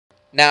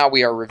Now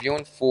we are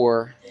reviewing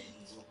for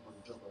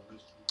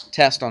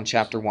test on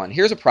chapter 1.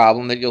 Here's a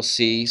problem that you'll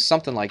see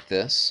something like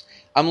this.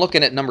 I'm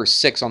looking at number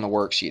 6 on the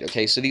worksheet,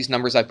 okay? So these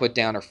numbers I put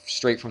down are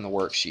straight from the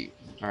worksheet,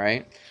 all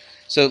right?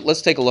 So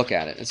let's take a look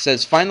at it. It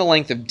says find the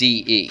length of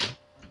DE.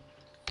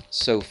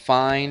 So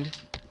find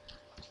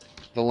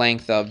the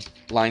length of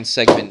line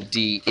segment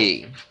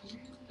DE.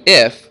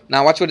 If,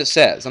 now watch what it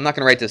says. I'm not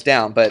going to write this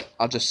down, but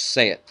I'll just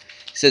say it.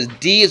 It says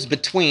D is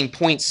between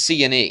points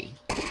C and E.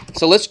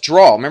 So let's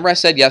draw. Remember I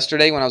said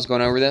yesterday when I was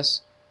going over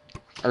this?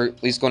 Or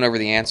at least going over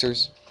the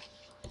answers?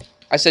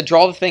 I said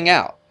draw the thing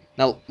out.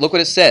 Now look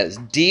what it says.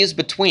 D is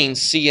between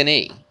C and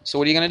E. So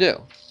what are you going to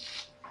do?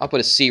 I'll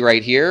put a C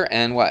right here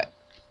and what?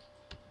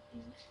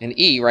 An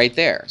E right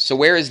there. So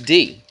where is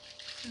D?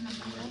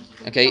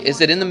 Okay, is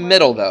it in the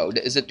middle though?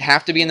 Does it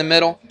have to be in the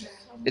middle?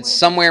 It's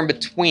somewhere in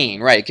between,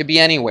 right? It could be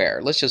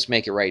anywhere. Let's just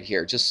make it right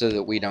here, just so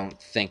that we don't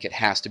think it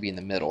has to be in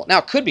the middle. Now,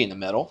 it could be in the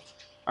middle,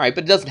 all right,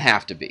 but it doesn't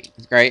have to be,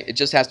 right? It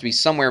just has to be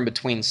somewhere in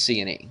between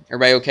C and E.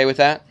 Everybody okay with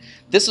that?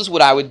 This is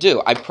what I would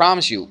do. I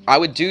promise you, I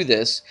would do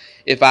this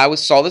if I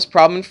saw this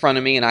problem in front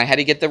of me and I had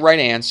to get the right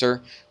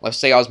answer. Let's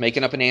say I was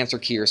making up an answer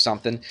key or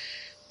something.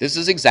 This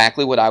is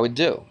exactly what I would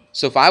do.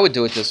 So if I would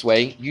do it this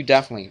way, you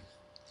definitely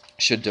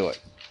should do it.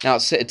 Now,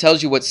 it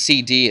tells you what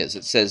CD is.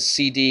 It says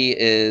CD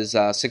is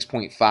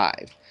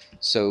 6.5.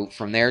 So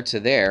from there to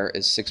there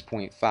is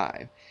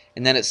 6.5.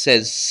 And then it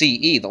says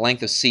CE. The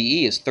length of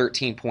CE is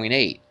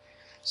 13.8.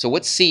 So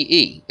what's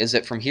CE? Is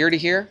it from here to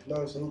here?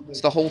 No,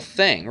 It's the whole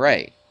thing,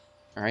 right?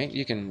 All right,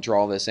 you can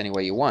draw this any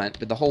way you want,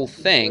 but the whole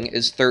thing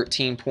is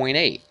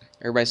 13.8.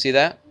 Everybody see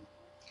that?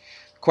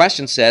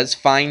 Question says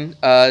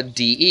find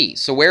DE.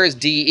 So where is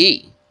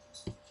DE?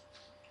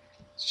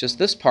 It's just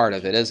this part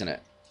of it, isn't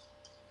it?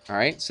 All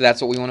right, so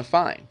that's what we want to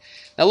find.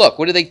 Now look,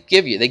 what do they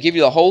give you? They give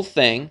you the whole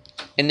thing,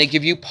 and they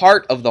give you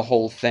part of the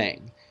whole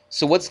thing.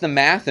 So what's the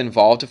math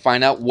involved to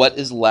find out what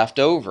is left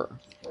over?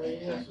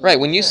 Right,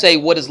 when you say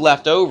what is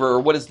left over, or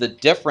what is the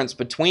difference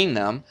between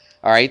them,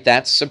 all right,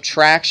 that's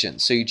subtraction.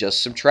 So you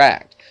just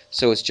subtract.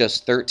 So it's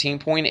just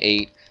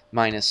 13.8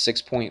 minus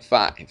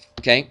 6.5,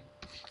 okay?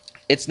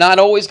 It's not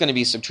always going to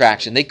be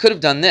subtraction. They could have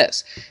done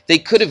this. They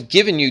could have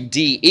given you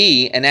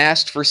DE and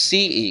asked for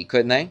CE,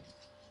 couldn't they?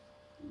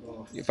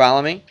 You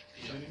follow me?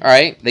 All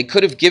right. They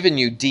could have given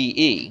you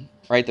DE,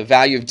 right? The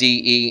value of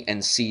DE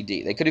and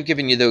CD. They could have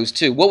given you those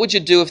two. What would you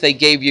do if they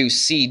gave you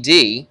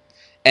CD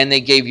and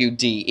they gave you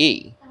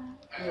DE?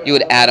 You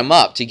would add them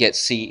up to get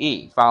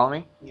CE. Follow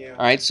me? Yeah.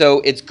 All right. So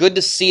it's good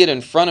to see it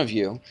in front of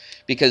you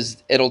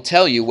because it'll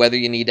tell you whether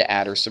you need to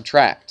add or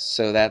subtract.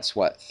 So that's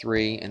what?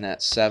 3 and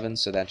that's 7.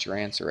 So that's your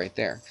answer right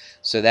there.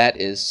 So that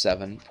is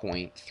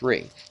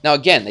 7.3. Now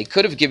again, they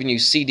could have given you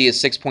CD as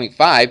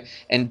 6.5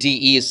 and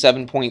DE is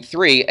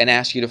 7.3 and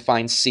asked you to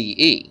find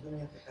CE.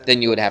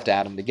 Then you would have to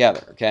add them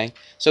together, okay?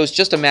 So it's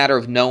just a matter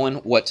of knowing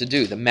what to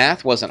do. The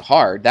math wasn't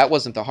hard. That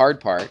wasn't the hard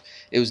part.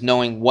 It was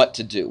knowing what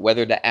to do,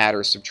 whether to add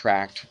or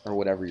subtract or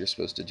whatever you're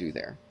supposed to do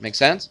there. Make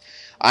sense?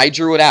 I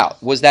drew it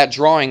out. Was that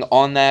drawing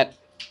on that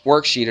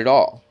worksheet at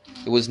all?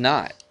 It was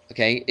not,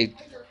 okay? It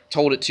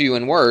told it to you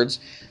in words,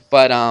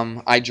 but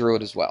I drew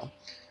it as well.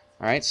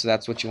 All right, so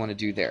that's what you want to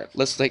do there.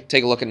 Let's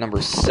take a look at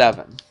number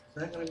 7.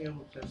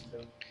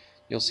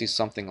 You'll see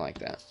something like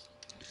that.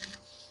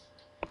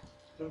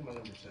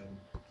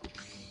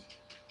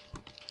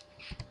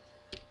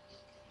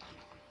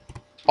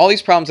 All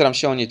these problems that I'm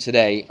showing you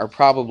today are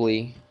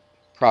probably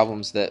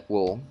problems that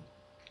will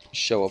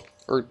show up,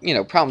 or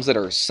problems that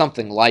are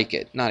something like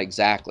it, not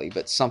exactly,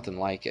 but something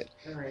like it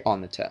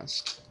on the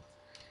test.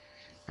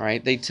 All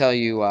right, they tell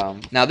you,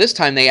 now this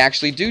time they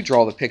actually do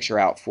draw the picture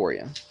out for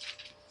you.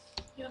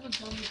 You have a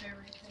gummy bear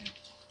right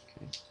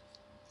there.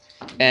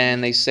 Okay.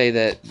 And they say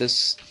that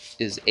this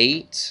is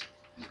 8.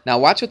 Now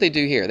watch what they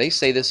do here. They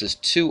say this is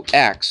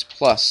 2x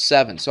plus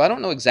 7. So I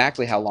don't know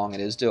exactly how long it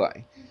is, do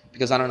I?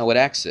 Because I don't know what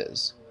x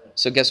is.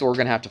 So guess what we're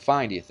going to have to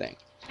find, do you think?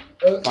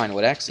 Find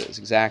what x is,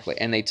 exactly.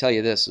 And they tell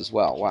you this as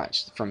well.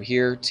 Watch. From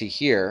here to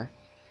here,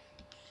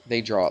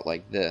 they draw it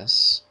like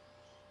this.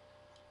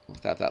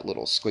 Without that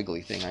little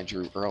squiggly thing I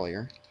drew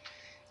earlier.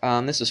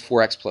 This is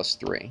 4x plus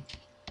 3.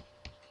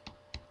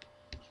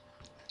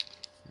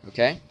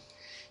 Okay?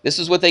 This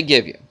is what they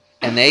give you.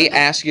 And they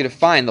ask you to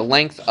find the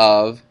length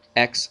of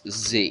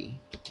xz.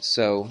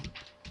 So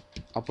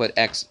I'll put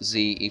xz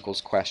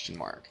equals question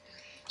mark.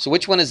 So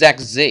which one is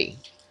xz?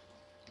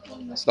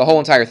 It's the whole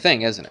entire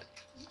thing, isn't it?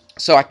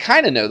 So I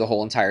kind of know the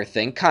whole entire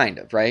thing, kind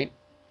of, right?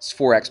 It's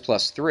 4x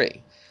plus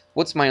 3.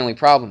 What's my only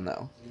problem,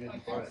 though?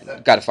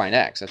 Got to find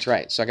x, that's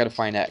right. So I got to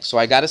find x. So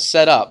I got to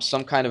set up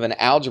some kind of an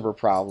algebra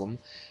problem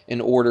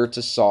in order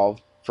to solve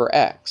for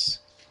x.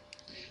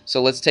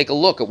 So let's take a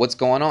look at what's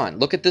going on.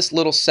 Look at this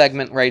little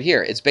segment right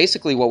here. It's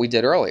basically what we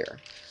did earlier.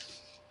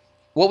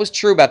 What was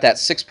true about that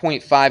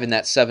 6.5 and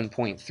that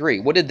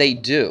 7.3? What did they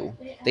do?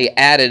 They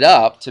added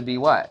up to be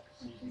what?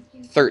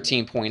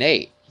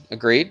 13.8.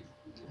 Agreed?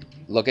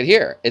 Look at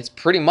here. It's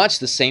pretty much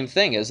the same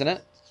thing, isn't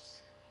it?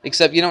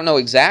 Except you don't know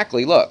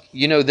exactly. Look,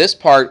 you know this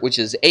part, which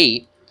is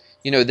 8.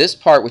 You know this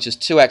part, which is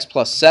 2x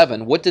plus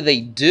 7. What do they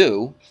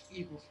do?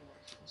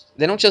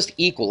 They don't just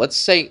equal. Let's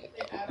say, They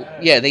add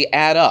up. yeah, they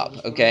add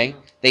up, okay?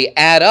 They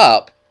add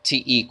up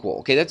to equal,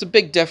 okay? That's a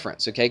big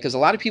difference, okay? Because a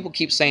lot of people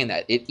keep saying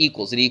that. It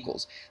equals, it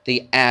equals.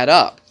 They add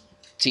up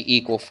to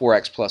equal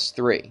 4x plus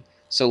 3.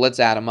 So let's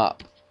add them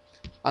up.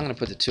 I'm going to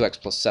put the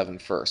 2x plus 7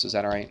 first. Is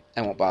that all right?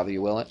 That won't bother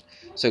you, will it?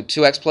 So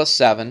 2x plus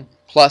 7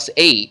 plus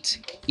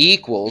 8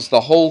 equals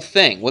the whole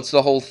thing. What's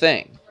the whole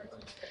thing?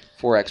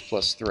 4x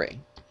plus 3.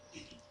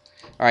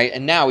 All right,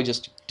 and now we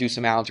just do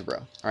some algebra.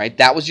 All right,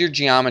 that was your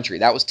geometry.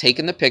 That was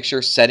taking the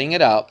picture, setting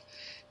it up.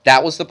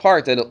 That was the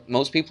part that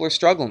most people are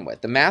struggling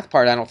with. The math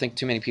part, I don't think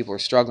too many people are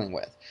struggling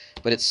with,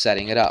 but it's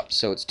setting it up.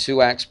 So it's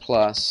 2x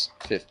plus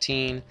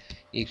 15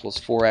 equals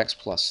 4x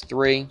plus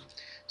 3.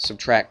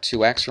 Subtract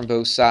 2x from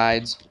both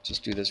sides.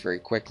 Just do this very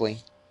quickly.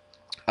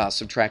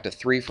 Subtract a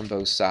 3 from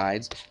both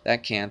sides.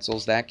 That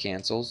cancels. That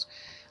cancels.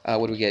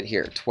 What do we get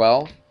here?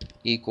 12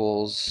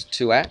 equals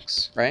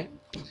 2x, right?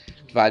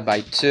 Divide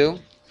by 2,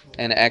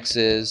 and x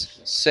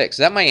is 6. Is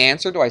that my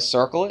answer? Do I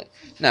circle it?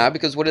 No,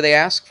 because what do they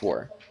ask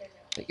for?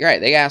 You're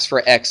right. They ask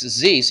for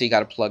xz, so you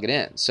got to plug it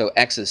in. So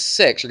x is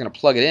 6. You're going to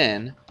plug it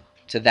in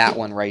to that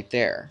one right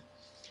there,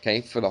 okay,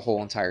 for the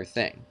whole entire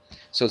thing.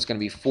 So it's going to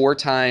be 4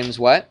 times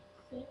what?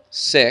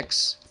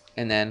 6,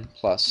 and then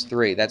plus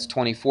 3. That's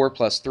 24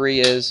 plus 3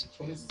 is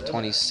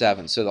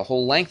 27. So the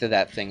whole length of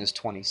that thing is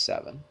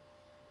 27.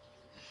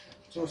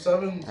 So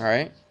 7. All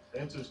right.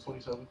 Answer is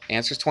 27.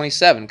 Answer is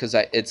 27 because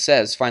it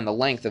says find the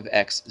length of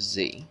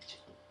xz.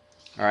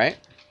 All right.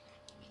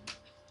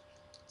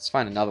 Let's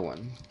find another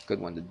one. Good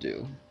one to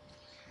do.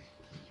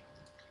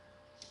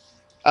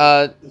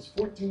 Is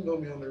 14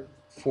 going to be under?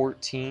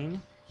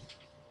 14.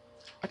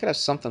 I could have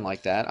something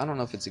like that. I don't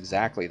know if it's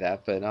exactly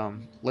that, but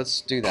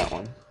let's do that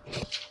one.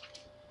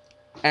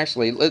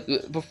 Actually,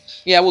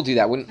 yeah, we'll do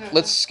that one.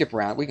 Let's skip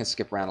around. We can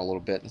skip around a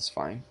little bit. That's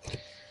fine.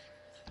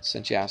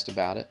 Since you asked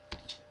about it.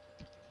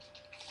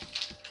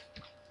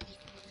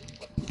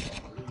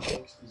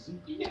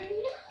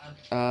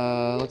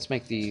 Let's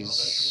make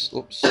these.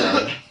 Oops,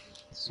 sorry.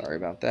 Sorry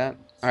about that.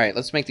 All right,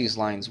 let's make these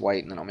lines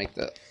white, and then I'll make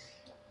the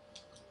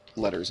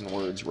letters and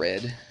words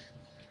red.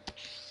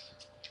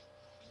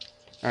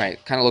 All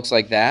right, kind of looks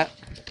like that.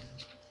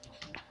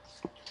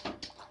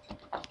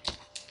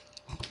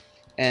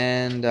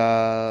 And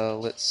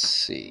let's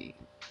see.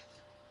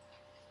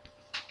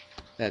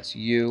 That's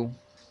U,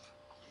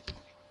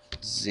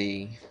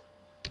 Z,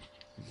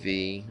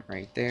 V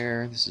right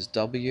there. This is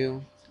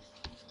W.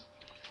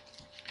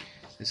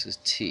 This is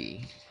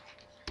T.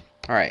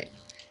 All right.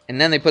 And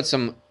then they put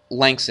some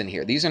lengths in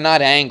here. These are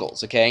not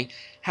angles, okay?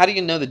 How do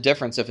you know the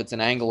difference if it's an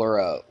angle or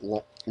a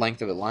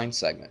length of a line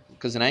segment?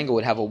 Because an angle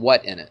would have a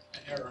what in it?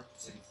 Error.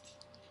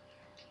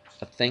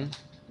 A thing?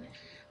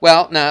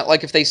 Well, now,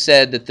 like if they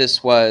said that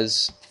this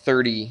was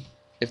 30,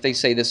 if they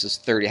say this is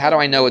 30, how do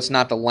I know it's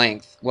not the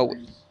length? Well,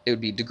 it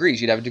would be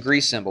degrees. You'd have a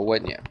degree symbol,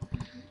 wouldn't you?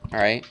 All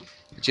right?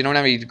 But you don't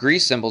have any degree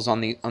symbols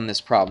on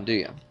this problem, do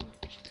you?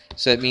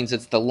 So it means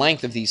it's the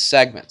length of these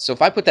segments. So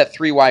if I put that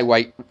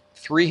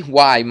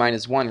 3y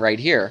minus 1 right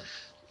here,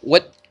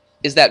 what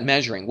is that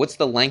measuring? What's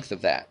the length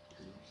of that?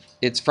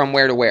 It's from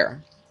where to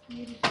where?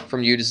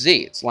 From U to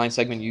Z. It's line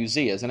segment UZ,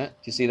 isn't it?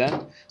 Do you see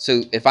that?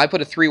 So if I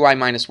put a 3y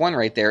minus 1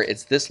 right there,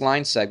 it's this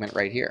line segment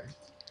right here.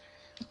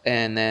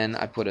 And then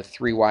I put a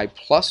 3y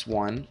plus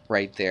 1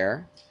 right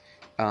there.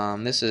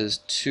 This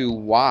is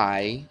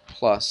 2y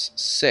plus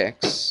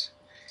 6.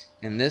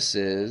 And this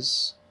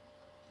is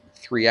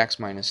 3x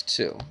minus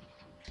 2.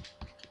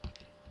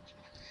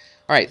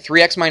 All right,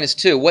 3x minus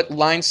 2. What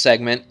line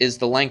segment is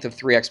the length of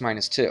 3x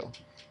minus 2?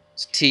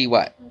 It's T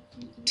what?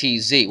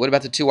 TZ. What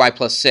about the 2y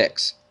plus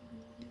 6?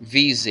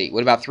 VZ.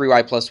 What about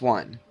 3y plus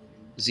 1?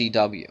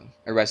 ZW.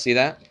 Everybody see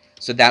that?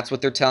 So that's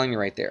what they're telling you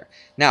right there.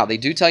 Now, they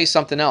do tell you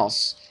something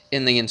else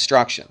in the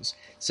instructions.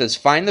 It says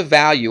find the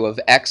value of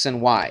x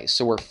and y.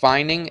 So we're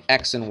finding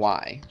x and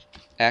y.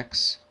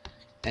 X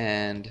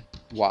and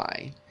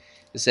y.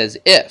 It says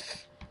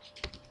if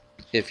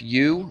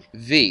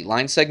UV,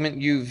 line segment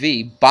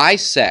UV,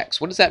 bisects.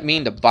 What does that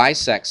mean to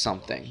bisect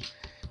something?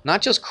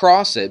 Not just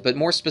cross it, but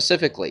more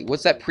specifically,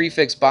 what's that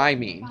prefix bi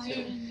mean?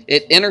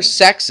 It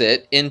intersects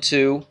it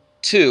into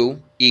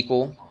 2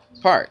 equal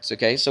parts,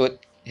 okay? So it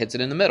hits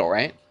it in the middle,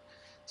 right?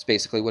 That's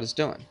basically what it's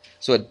doing.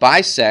 So it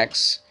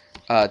bisects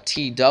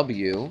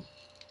TW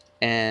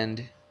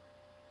and,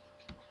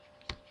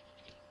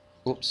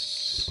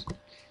 oops,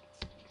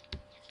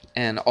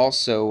 and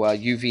also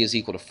UV is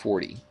equal to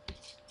 40.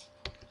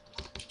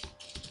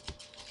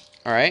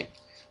 All right,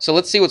 so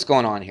let's see what's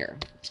going on here.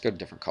 Let's go to a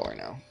different color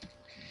now.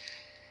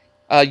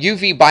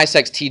 UV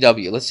bisects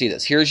TW. Let's see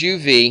this. Here's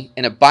UV,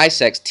 and it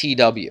bisects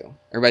TW.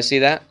 Everybody see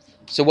that?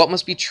 So what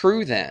must be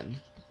true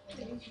then?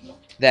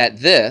 That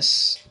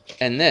this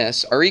and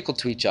this are equal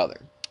to each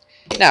other.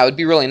 Now, it would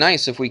be really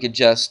nice if we could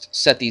just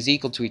set these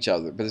equal to each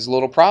other, but there's a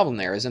little problem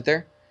there, isn't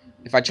there?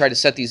 If I try to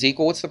set these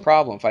equal, what's the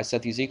problem if I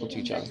set these equal to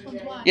each other?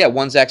 Yeah,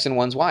 one's x and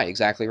one's y.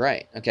 Exactly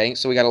right. Okay,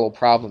 so we got a little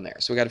problem there.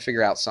 So we got to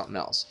figure out something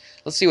else.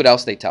 Let's see what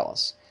else they tell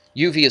us.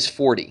 UV is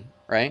 40,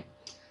 right?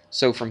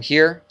 So from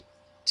here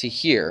to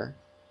here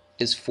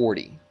is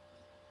 40.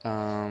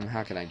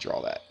 How can I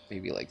draw that?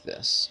 Maybe like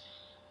this.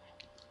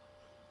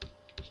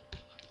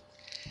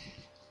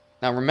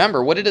 Now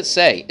remember, what did it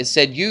say? It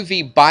said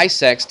UV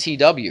bisects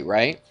TW,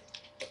 right?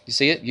 You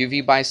see it?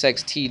 UV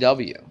bisects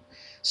TW.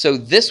 So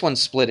this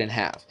one's split in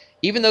half.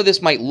 Even though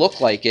this might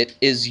look like it,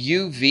 is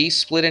UV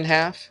split in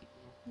half?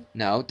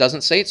 No, it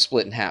doesn't say it's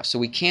split in half. So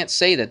we can't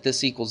say that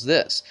this equals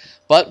this.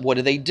 But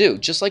what do?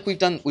 Just like we've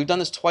done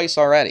this twice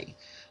already.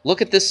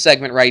 Look at this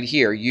segment right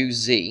here,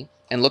 UZ,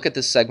 and look at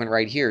this segment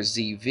right here,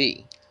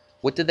 ZV.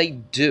 What do they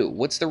do?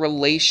 What's the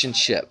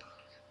relationship?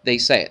 They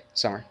say it,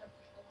 Summer.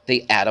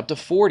 They add up to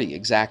 40,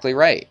 exactly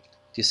right.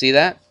 Do you see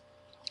that?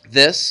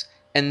 This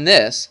and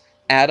this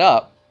add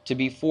up to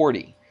be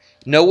 40.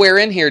 Nowhere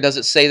in here does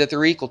it say that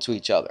they're equal to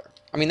each other.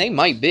 I mean, they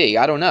might be,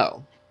 I don't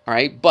know. All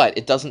right, but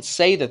it doesn't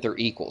say that they're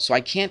equal. So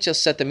I can't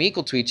just set them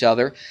equal to each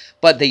other,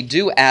 but they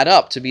do add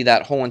up to be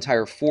that whole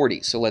entire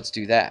 40. So let's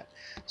do that.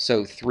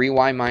 So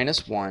 3y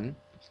minus 1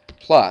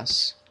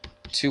 plus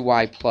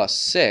 2y plus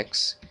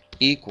 6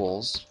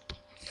 equals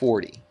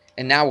 40.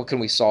 And now what can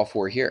we solve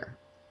for here?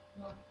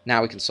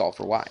 Now we can solve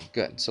for y.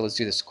 Good. So let's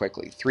do this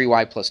quickly.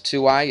 3y plus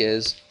 2y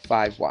is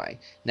 5y.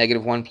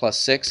 Negative 1 plus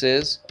 6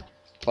 is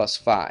plus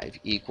 5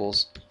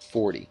 equals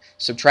 40.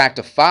 Subtract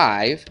a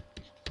 5,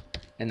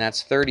 and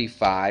that's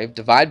 35.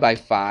 Divide by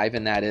 5,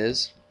 and that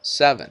is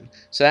 7.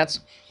 So that's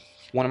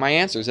one of my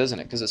answers, isn't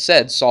it? Because it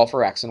said solve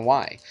for x and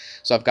y.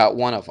 So I've got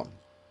one of them.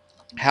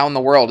 How in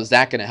the world is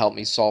that going to help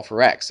me solve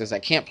for x? Because I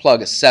can't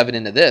plug a 7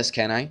 into this,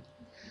 can I?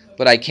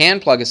 But I can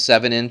plug a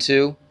 7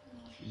 into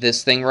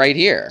this thing right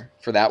here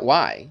for that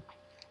y.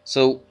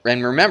 So,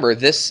 and remember,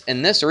 this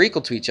and this are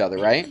equal to each other,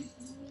 right?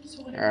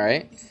 All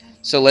right.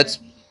 So let's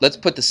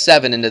put the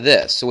 7 into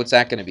this. So what's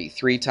that going to be?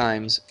 3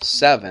 times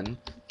 7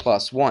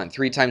 plus 1.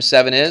 3 times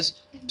 7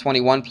 is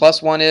 21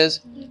 plus 1 is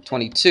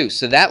 22.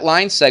 So that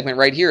line segment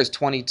right here is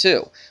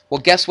 22.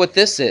 Well, guess what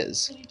this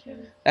is?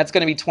 That's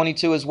going to be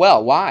 22 as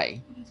well.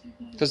 Why?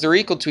 Because they're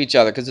equal to each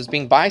other, because it's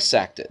being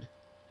bisected.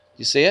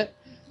 You see it?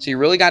 So you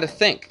really got to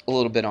think a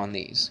little bit on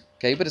these.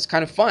 Okay, but it's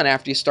kind of fun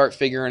after you start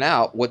figuring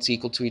out what's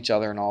equal to each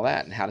other and all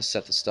that, and how to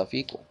set the stuff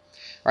equal.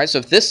 All right, so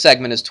if this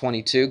segment is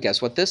 22,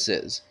 guess what this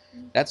is?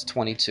 That's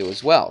 22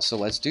 as well. So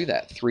let's do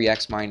that.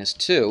 3x minus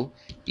 2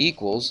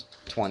 equals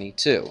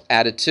 22.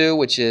 Add a 2,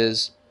 which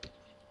is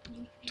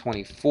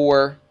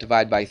 24.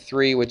 Divide by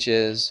 3, which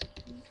is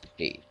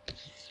 8.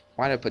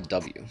 Why did I put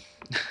W?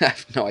 I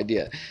have no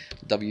idea.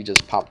 W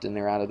just popped in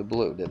there out of the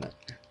blue, didn't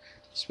it?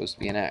 It's supposed to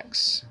be an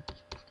X.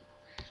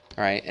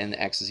 All right, and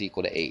x is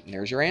equal to 8. And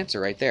there's your answer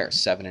right there,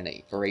 7 and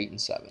 8, or 8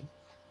 and 7.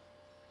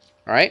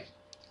 All right,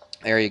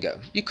 there you go.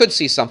 You could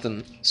see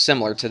something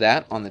similar to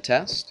that on the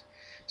test,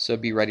 so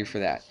be ready for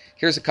that.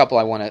 Here's a couple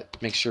I want to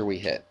make sure we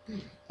hit.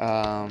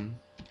 Let's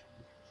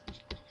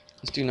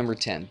do number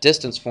 10,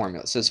 distance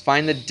formula. It says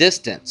find the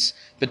distance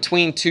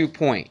between 2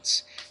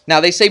 points. Now,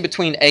 they say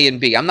between A and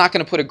B. I'm not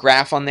going to put a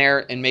graph on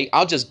there, and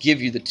I'll just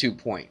give you the 2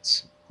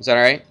 points. Is that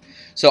all right?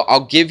 So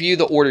I'll give you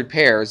the ordered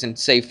pairs and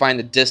say find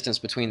the distance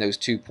between those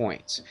 2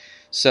 points.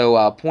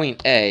 So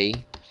point A,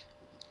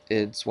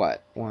 it's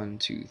what? 1,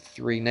 2,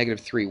 3, negative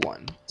 3,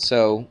 1.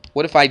 So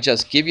what if I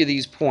just give you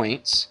these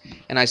points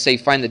and I say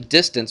find the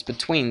distance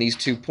between these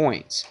 2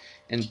 points?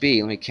 And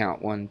B, let me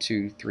count. 1,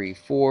 2, 3,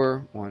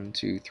 4. 1,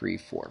 2, 3,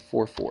 4.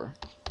 4, 4.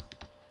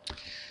 All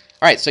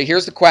right, so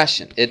here's the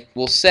question. It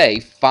will say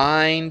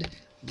find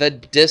the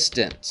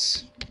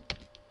distance.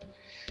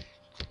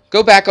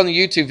 Go back on the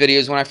YouTube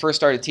videos when I first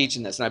started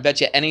teaching this, and I bet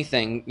you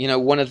anything,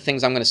 one of the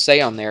things I'm going to say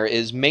on there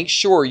is make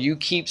sure you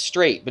keep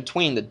straight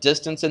between the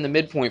distance and the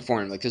midpoint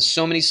formula, because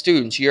so many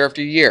students year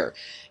after year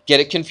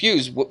get it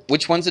confused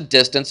which one's the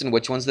distance and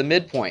which one's the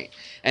midpoint.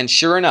 And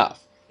sure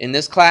enough, in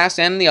this class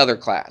and in the other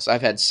class,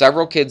 I've had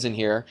several kids in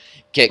here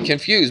get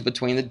confused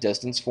between the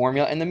distance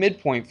formula and the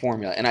midpoint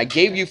formula. And I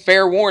gave you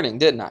fair warning,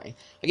 didn't I?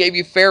 I gave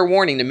you fair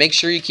warning to make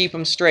sure you keep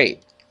them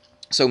straight.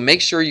 So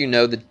make sure you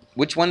know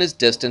which one is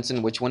distance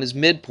and which one is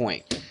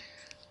midpoint.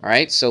 All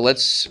right, so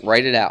let's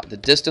write it out. The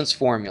distance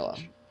formula.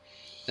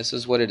 This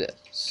is what it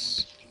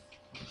is.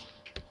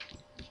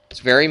 It's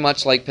very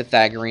much like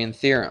Pythagorean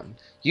theorem.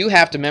 You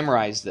have to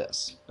memorize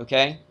this,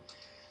 okay?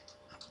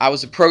 I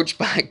was approached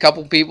by a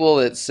couple people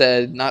that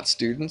said, not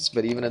students,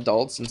 but even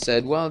adults, and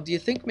said, well, do you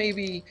think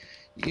maybe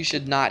you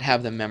should not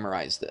have them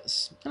memorize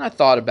this? And I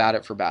thought about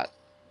it for about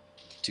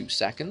 2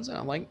 seconds, and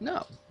I'm like,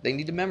 no, they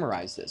need to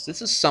memorize this.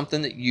 This is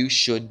something that you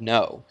should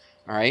know.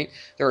 All right,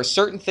 there are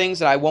certain things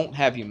that I won't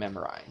have you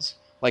memorize,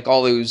 like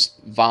all those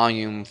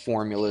volume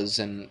formulas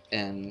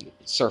and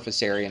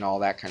surface area and all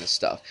that kind of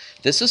stuff.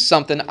 This is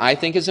something I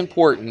think is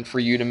important for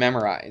you to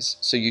memorize,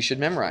 so you should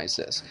memorize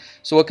this.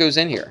 So what goes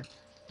in here?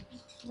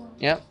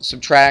 Yeah,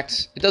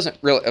 subtract. It doesn't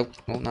really,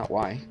 well, not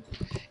y.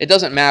 It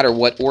doesn't matter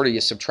what order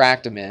you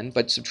subtract them in,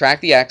 but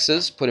subtract the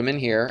x's, put them in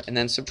here, and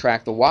then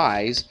subtract the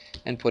y's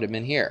and put them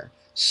in here.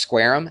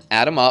 Square them,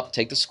 add them up,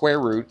 take the square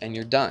root, and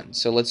you're done.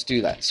 So let's do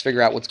that. Let's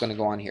figure out what's going to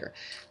go on here.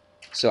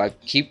 So I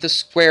keep the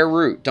square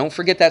root. Don't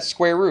forget that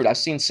square root. I've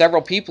seen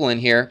several people in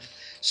here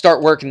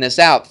start working this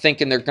out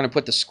thinking they're going to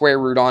put the square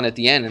root on at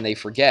the end and they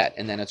forget,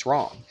 and then it's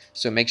wrong.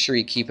 So make sure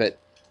you keep it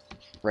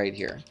right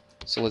here.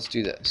 So let's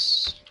do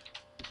this.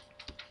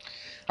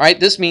 All right,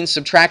 this means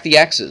subtract the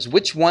x's.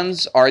 Which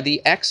ones are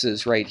the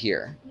x's right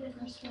here?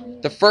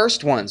 The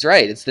first ones,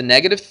 right. It's the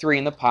 -3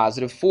 and the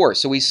 +4.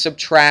 So we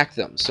subtract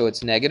them. So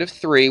it's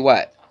 -3,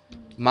 what?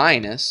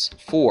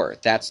 -4.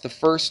 That's the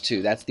first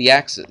two. That's the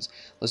x's.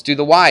 Let's do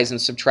the y's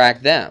and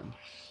subtract them.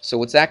 So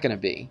what's that going to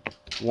be?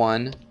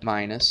 1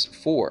 minus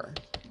 4.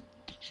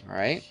 All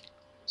right.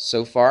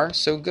 So far,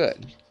 so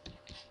good.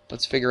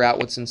 Let's figure out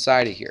what's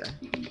inside of here.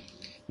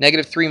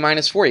 -3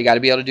 minus 4. You got to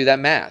be able to do that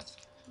math.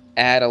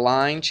 Add a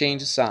line,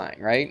 change a sign,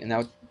 right? And that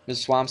what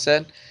Mrs. Swam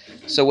said?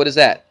 So what is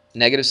that?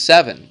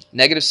 -7.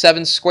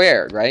 -7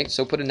 squared, right?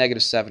 So put a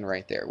 -7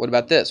 right there. What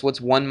about this?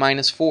 What's 1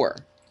 minus 4?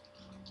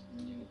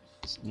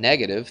 It's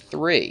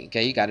 -3.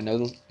 Okay, you got to know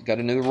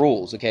the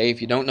rules. Okay,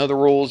 if you don't know the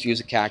rules, use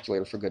a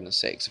calculator for goodness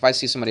sakes. If I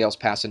see somebody else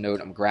pass a note,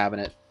 I'm grabbing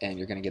it, and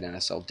you're going to get an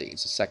SLD.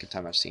 It's the second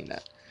time I've seen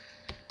that.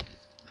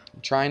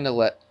 I'm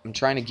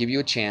trying to give you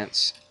a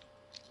chance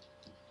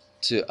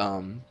to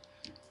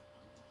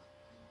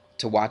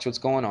watch what's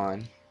going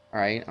on. All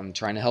right, I'm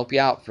trying to help you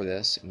out for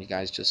this, and you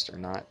guys just are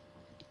not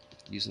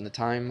using the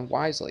time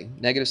wisely.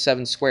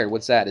 -7 squared,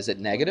 what's that? Is it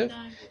negative?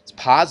 49. It's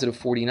positive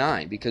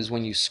 49, because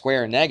when you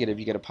square a negative,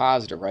 you get a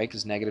positive, right?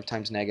 Because negative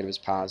times negative is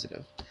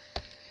positive.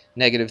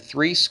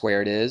 -3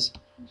 squared is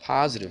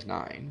positive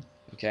 9.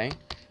 Okay,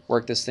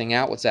 work this thing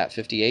out. What's that?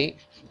 58.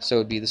 So it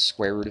would be the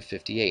square root of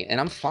 58. And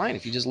I'm fine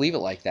if you just leave it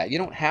like that. You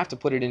don't have to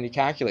put it in your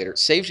calculator. It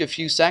saves you a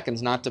few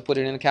seconds not to put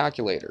it in a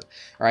calculator.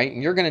 All right?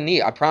 And you're going to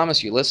need, I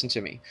promise you, listen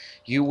to me,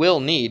 you will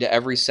need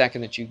every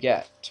second that you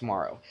get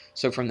tomorrow.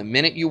 So from the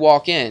minute you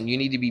walk in, you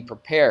need to be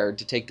prepared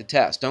to take the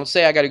test. Don't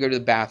say, I got to go to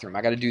the bathroom,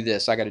 I got to do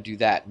this, I got to do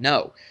that.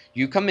 No.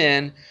 You come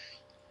in,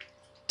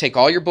 take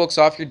all your books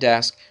off your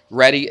desk,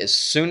 ready as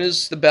soon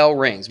as the bell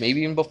rings,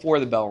 maybe even before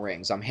the bell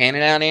rings. I'm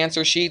handing out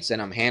answer sheets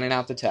and I'm handing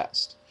out the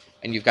test.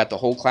 And you've got the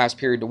whole class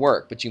period to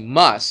work. But you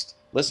must,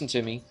 listen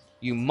to me,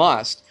 you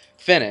must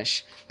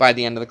finish by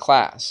the end of the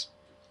class.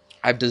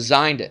 I've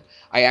designed it.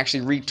 I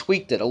actually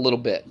retweaked it a little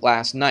bit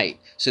last night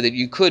so that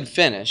you could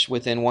finish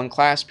within one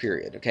class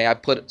period. Okay, I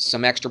put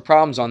some extra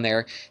problems on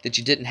there that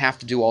you didn't have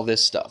to do all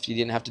this stuff. You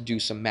didn't have to do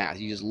some math.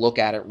 You just look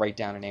at it, write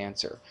down an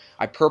answer.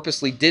 I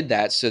purposely did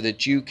that so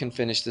that you can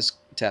finish this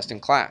test in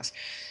class.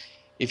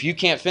 If you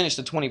can't finish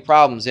the 20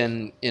 problems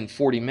in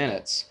 40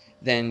 minutes,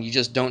 then you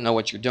just don't know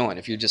what you're doing.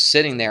 If you're just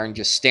sitting there and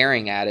just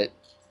staring at it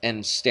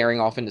and staring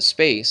off into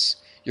space,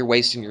 you're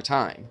wasting your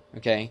time,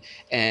 okay?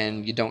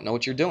 And you don't know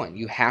what you're doing.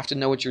 You have to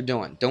know what you're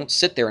doing. Don't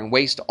sit there and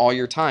waste all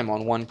your time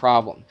on one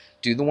problem.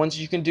 Do the ones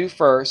you can do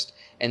first,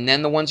 and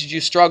then the ones that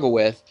you struggle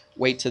with,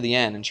 wait to the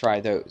end and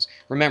try those.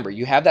 Remember,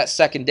 you have that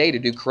second day to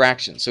do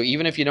corrections. So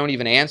even if you don't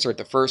even answer it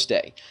the first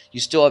day, you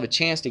still have a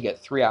chance to get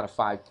 3 out of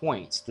 5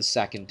 points the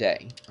second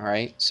day, all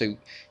right? So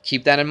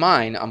keep that in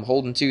mind. I'm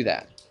holding to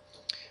that.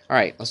 All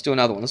right, let's do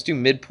another one. Let's do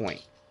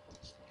midpoint.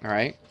 All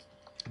right,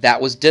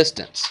 that was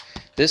distance.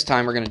 This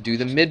time we're going to do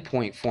the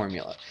midpoint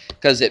formula,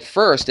 because at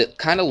first it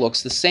kind of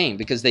looks the same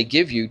because they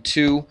give you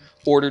 2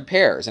 ordered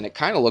pairs, and it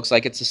kind of looks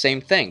like it's the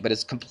same thing, but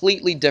it's a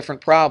completely different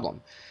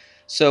problem.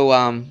 So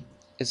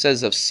it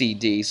says of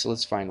CD, so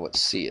let's find what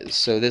C is.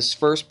 So this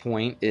first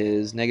point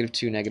is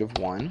 -2,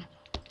 -1,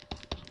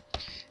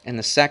 and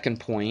the second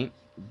point,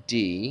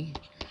 D,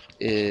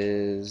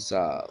 is,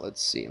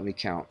 let's see, let me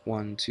count,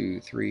 1, 2,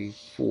 3,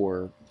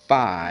 4,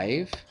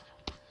 5,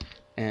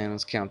 and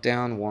let's count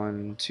down,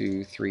 1,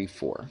 2, 3,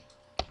 4.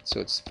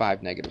 So it's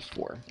 5,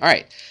 -4. All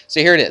right,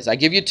 so here it is. I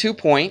give you 2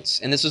 points,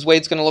 and this is the way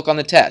it's going to look on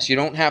the test. You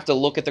don't have to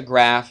look at the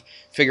graph,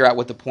 figure out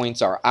what the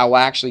points are. I will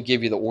actually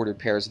give you the ordered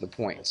pairs of the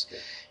points.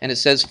 And it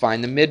says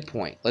find the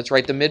midpoint. Let's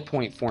write the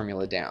midpoint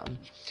formula down.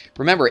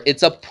 Remember,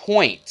 it's a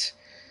point.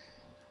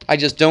 I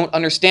just don't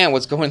understand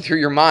what's going through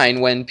your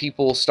mind when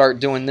people start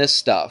doing this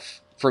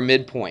stuff for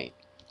midpoint.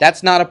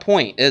 That's not a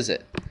point, is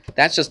it?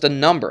 That's just a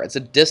number. It's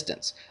a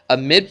distance. A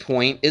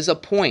midpoint is a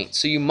point,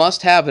 so you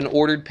must have an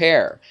ordered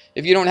pair.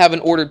 If you don't have an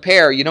ordered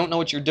pair, you don't know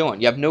what you're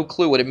doing. You have no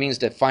clue what it means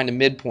to find a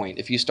midpoint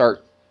if you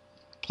start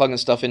plugging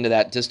stuff into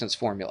that distance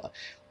formula.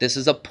 This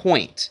is a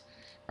point,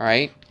 all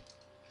right?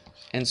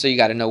 And so you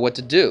got to know what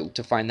to do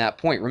to find that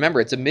point. Remember,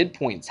 it's a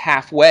midpoint. It's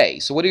halfway.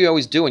 So what do you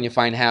always do when you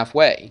find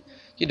halfway?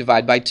 You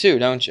divide by 2,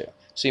 don't you?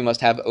 So you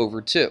must have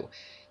over 2.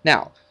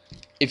 Now,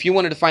 if you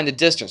wanted to find the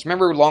distance,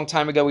 remember a long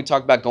time ago we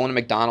talked about going to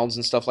McDonald's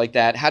and stuff like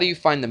that? How do you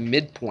find the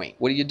midpoint?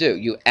 What do?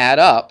 You add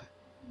up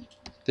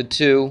the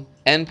 2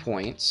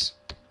 endpoints,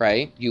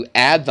 right? You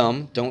add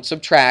them, don't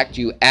subtract.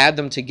 You add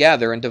them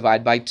together and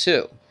divide by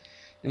 2.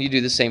 And you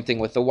do the same thing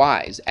with the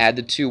y's. Add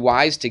the 2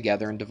 y's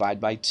together and divide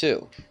by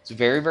 2. It's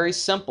very, very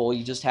simple.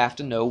 You just have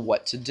to know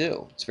what to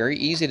do. It's very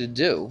easy to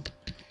do.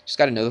 You just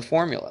got to know the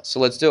formula.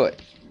 So let's do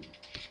it.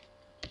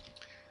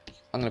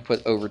 I'm going to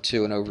put over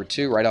 2 and over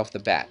 2 right off the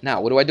bat.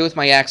 Now, what do I do with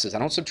my x's? I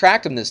don't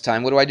subtract them this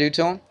time. What do I do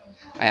to them?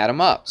 I add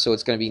them up. So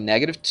it's going to be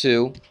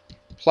 -2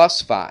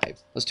 plus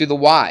 5. Let's do the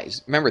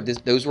y's. Remember,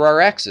 those were our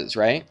x's,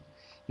 right?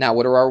 Now,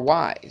 what are our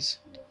y's?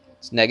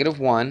 It's negative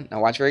 1. Now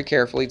watch very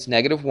carefully. It's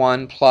negative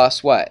 1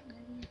 plus what?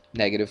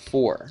 Negative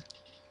 4.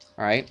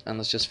 All right, and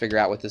let's just figure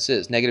out what this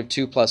is. Negative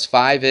 2 plus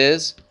 5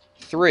 is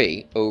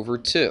 3 over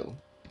 2. All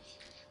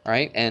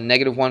right, and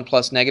negative 1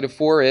 plus negative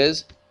 4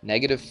 is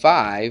negative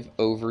 5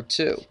 over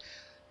 2.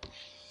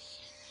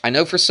 I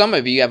know for some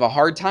of you, you have a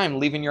hard time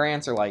leaving your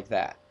answer like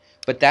that,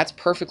 but that's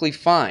perfectly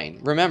fine.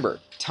 Remember,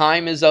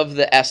 time is of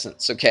the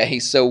essence, okay?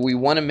 So we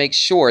want to make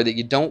sure that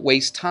you don't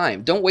waste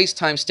time. Don't waste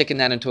time sticking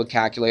that into a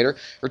calculator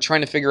or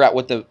trying to figure out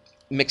what the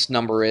mixed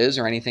number is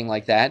or anything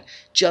like that.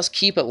 Just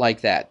keep it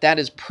like that. That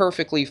is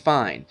perfectly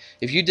fine.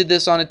 If you did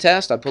this on a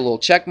test, I'd put a little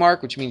check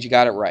mark, which means you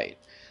got it right.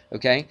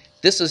 Okay?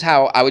 This is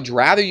how I would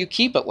rather you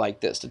keep it like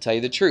this, to tell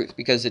you the truth,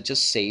 because it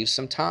just saves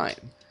some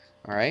time.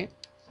 All right?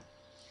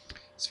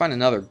 Let's find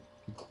another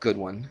good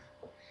one.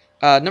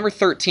 Number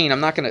 13,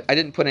 I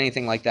didn't put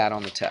anything like that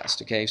on the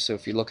test, okay? So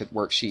if you look at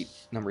worksheet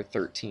number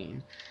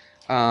 13,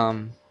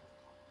 I'll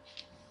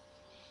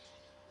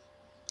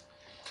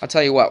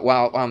tell you what,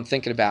 while I'm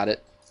thinking about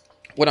it,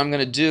 what I'm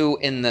going to do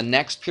in the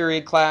next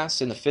period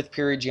class, in the 5th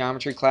period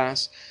geometry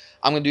class,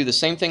 I'm going to do the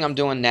same thing I'm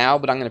doing now,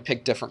 but I'm going to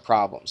pick different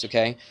problems,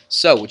 okay?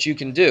 So what you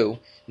can do,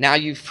 now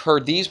you've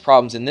heard these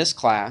problems in this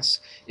class,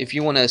 if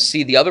you want to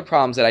see the other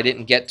problems that I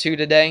didn't get to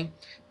today,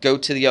 go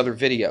to the other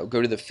video,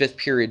 go to the 5th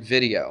period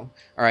video,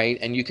 all right,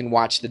 and you can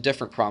watch the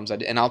different problems,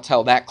 and I'll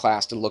tell that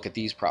class to look at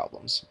these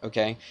problems,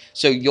 okay?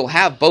 So you'll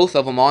have both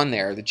of them on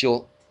there that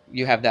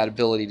you have that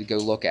ability to go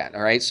look at,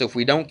 all right? So if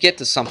we don't get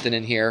to something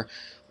in here,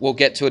 we'll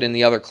get to it in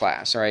the other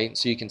class, all right?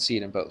 So you can see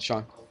it in both.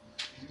 Sean?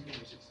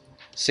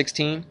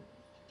 16?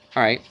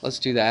 All right, let's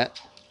do that.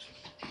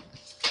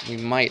 We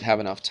might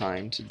have enough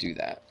time to do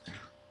that.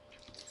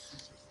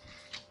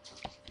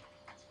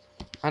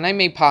 And I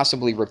may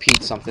possibly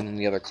repeat something in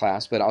the other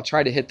class, but I'll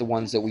try to hit the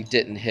ones that we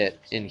didn't hit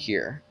in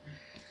here.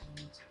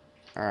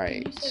 All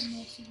right.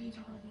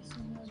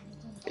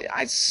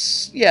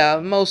 Yeah,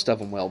 most of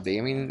them will be.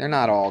 I mean, they're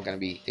not all going to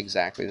be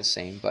exactly the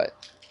same, but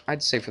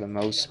I'd say for the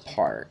most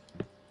part.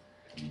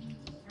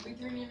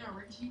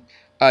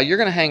 You're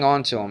going to hang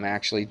on to them,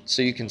 actually,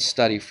 so you can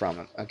study from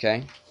them,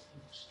 okay?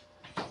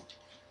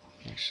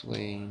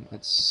 Actually,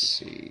 let's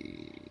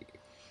see.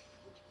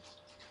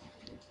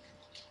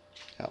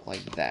 Out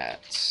like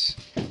that.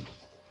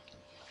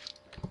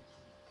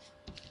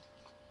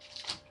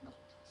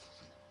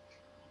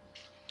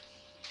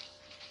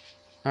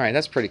 Alright,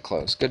 that's pretty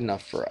close. Good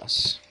enough for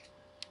us.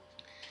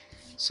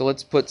 So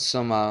let's put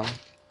some,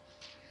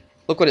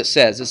 look what it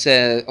says. It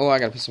says, oh, I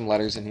gotta put some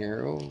letters in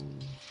here. Oh,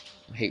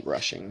 I hate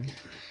rushing.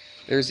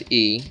 There's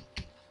E.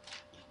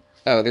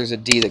 Oh, there's a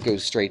D that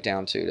goes straight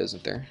down too,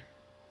 doesn't there?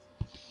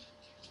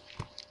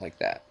 Like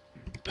that.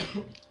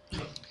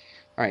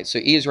 Alright, so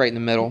E is right in the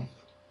middle.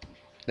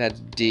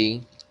 That's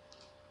D.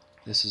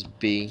 This is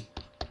B.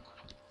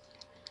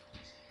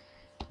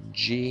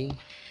 G.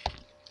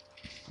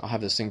 I'll have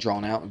this thing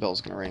drawn out and the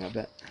bell's going to ring a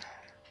bit.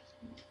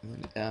 And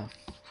then F.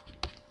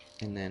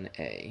 And then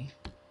A.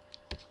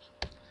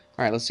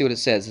 Alright, let's see what it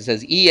says. It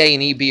says EA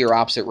and EB are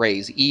opposite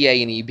rays.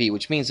 EA and EB,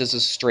 which means this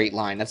is a straight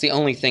line. That's the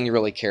only thing you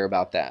really care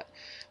about that.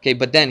 Okay,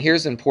 but then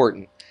here's the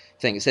important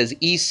thing. It says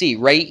EC,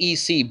 ray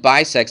EC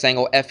bisects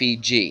angle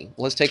FEG.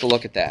 Well, let's take a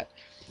look at that.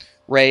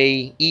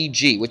 Ray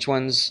EG, which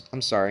one's,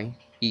 I'm sorry,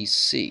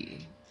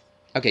 EC.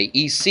 Okay,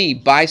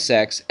 EC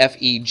bisects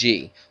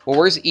FEG. Well,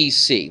 where's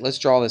EC? Let's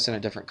draw this in a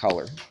different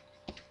color.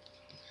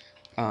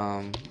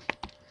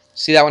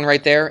 See that one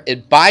right there?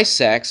 It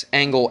bisects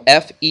angle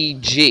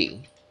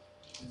FEG.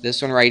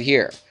 This one right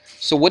here.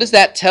 So what does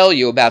that tell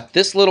you about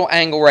this little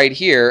angle right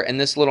here and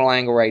this little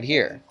angle right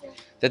here?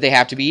 That they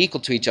have to be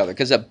equal to each other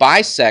because it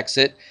bisects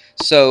it.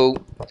 So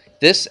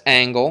this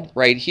angle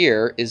right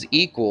here is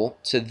equal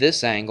to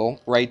this angle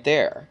right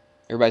there.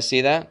 Everybody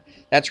see that?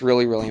 That's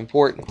really, really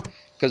important.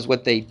 Because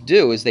what they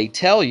do is they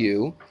tell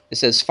you, it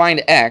says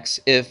find x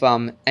if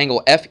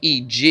angle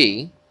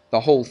FEG,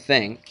 the whole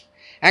thing.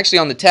 Actually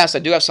on the test I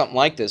do have something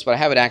like this, but I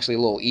have it actually a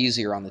little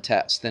easier on the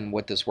test than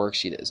what this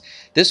worksheet is.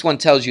 This one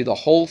tells you the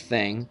whole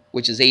thing,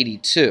 which is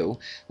 82.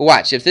 But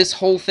watch, if this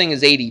whole thing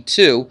is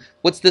 82,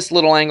 what's this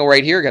little angle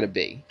right here got to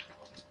be?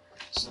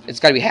 It's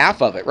got to be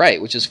half of it, right,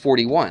 which is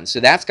 41. So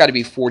that's got to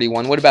be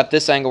 41. What about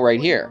this angle right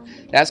here?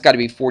 That's got to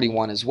be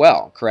 41 as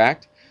well,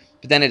 correct?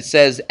 But then it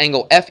says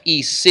angle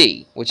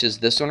FEC, which is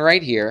this one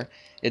right here.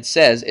 It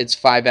says it's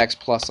 5x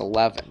plus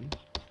 11.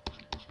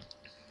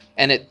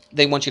 And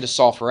they want you to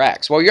solve for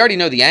x. Well, you already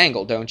know the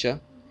angle, don't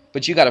you?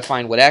 But you got to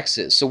find what x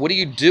is. So what do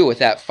you do with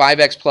that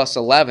 5x plus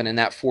 11 and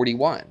that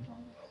 41?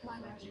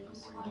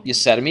 You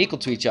set them equal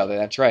to each other.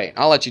 That's right.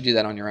 I'll let you do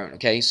that on your own,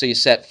 okay? So you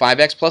set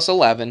 5x plus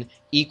 11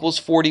 equals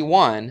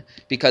 41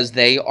 because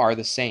they are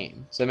the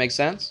same. Does that make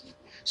sense?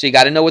 So you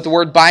got to know what the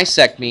word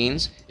bisect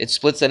means. It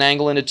splits an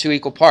angle into two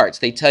equal parts.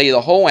 They tell you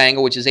the whole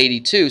angle, which is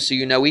 82, so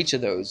you know each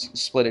of those.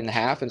 Split it in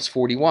half, and it's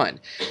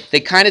 41. They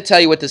kind of tell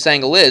you what this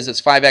angle is.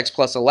 It's 5x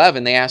plus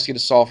 11. They ask you to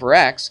solve for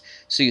x,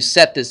 so you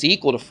set this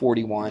equal to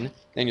 41,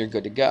 then you're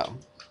good to go.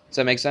 Does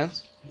that make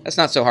sense? That's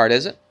not so hard,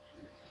 is it?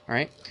 All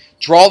right.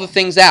 Draw the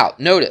things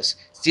out. Notice,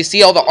 Do you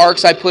see all the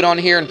arcs I put on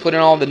here and put in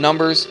all the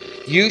numbers?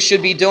 You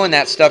should be doing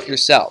that stuff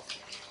yourself.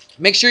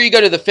 Make sure you go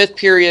to the 5th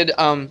period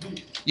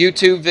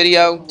YouTube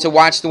video to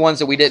watch the ones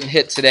that we didn't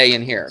hit today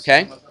in here,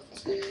 okay?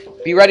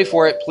 Be ready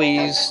for it,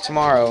 please,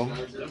 tomorrow.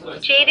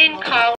 Jaden called.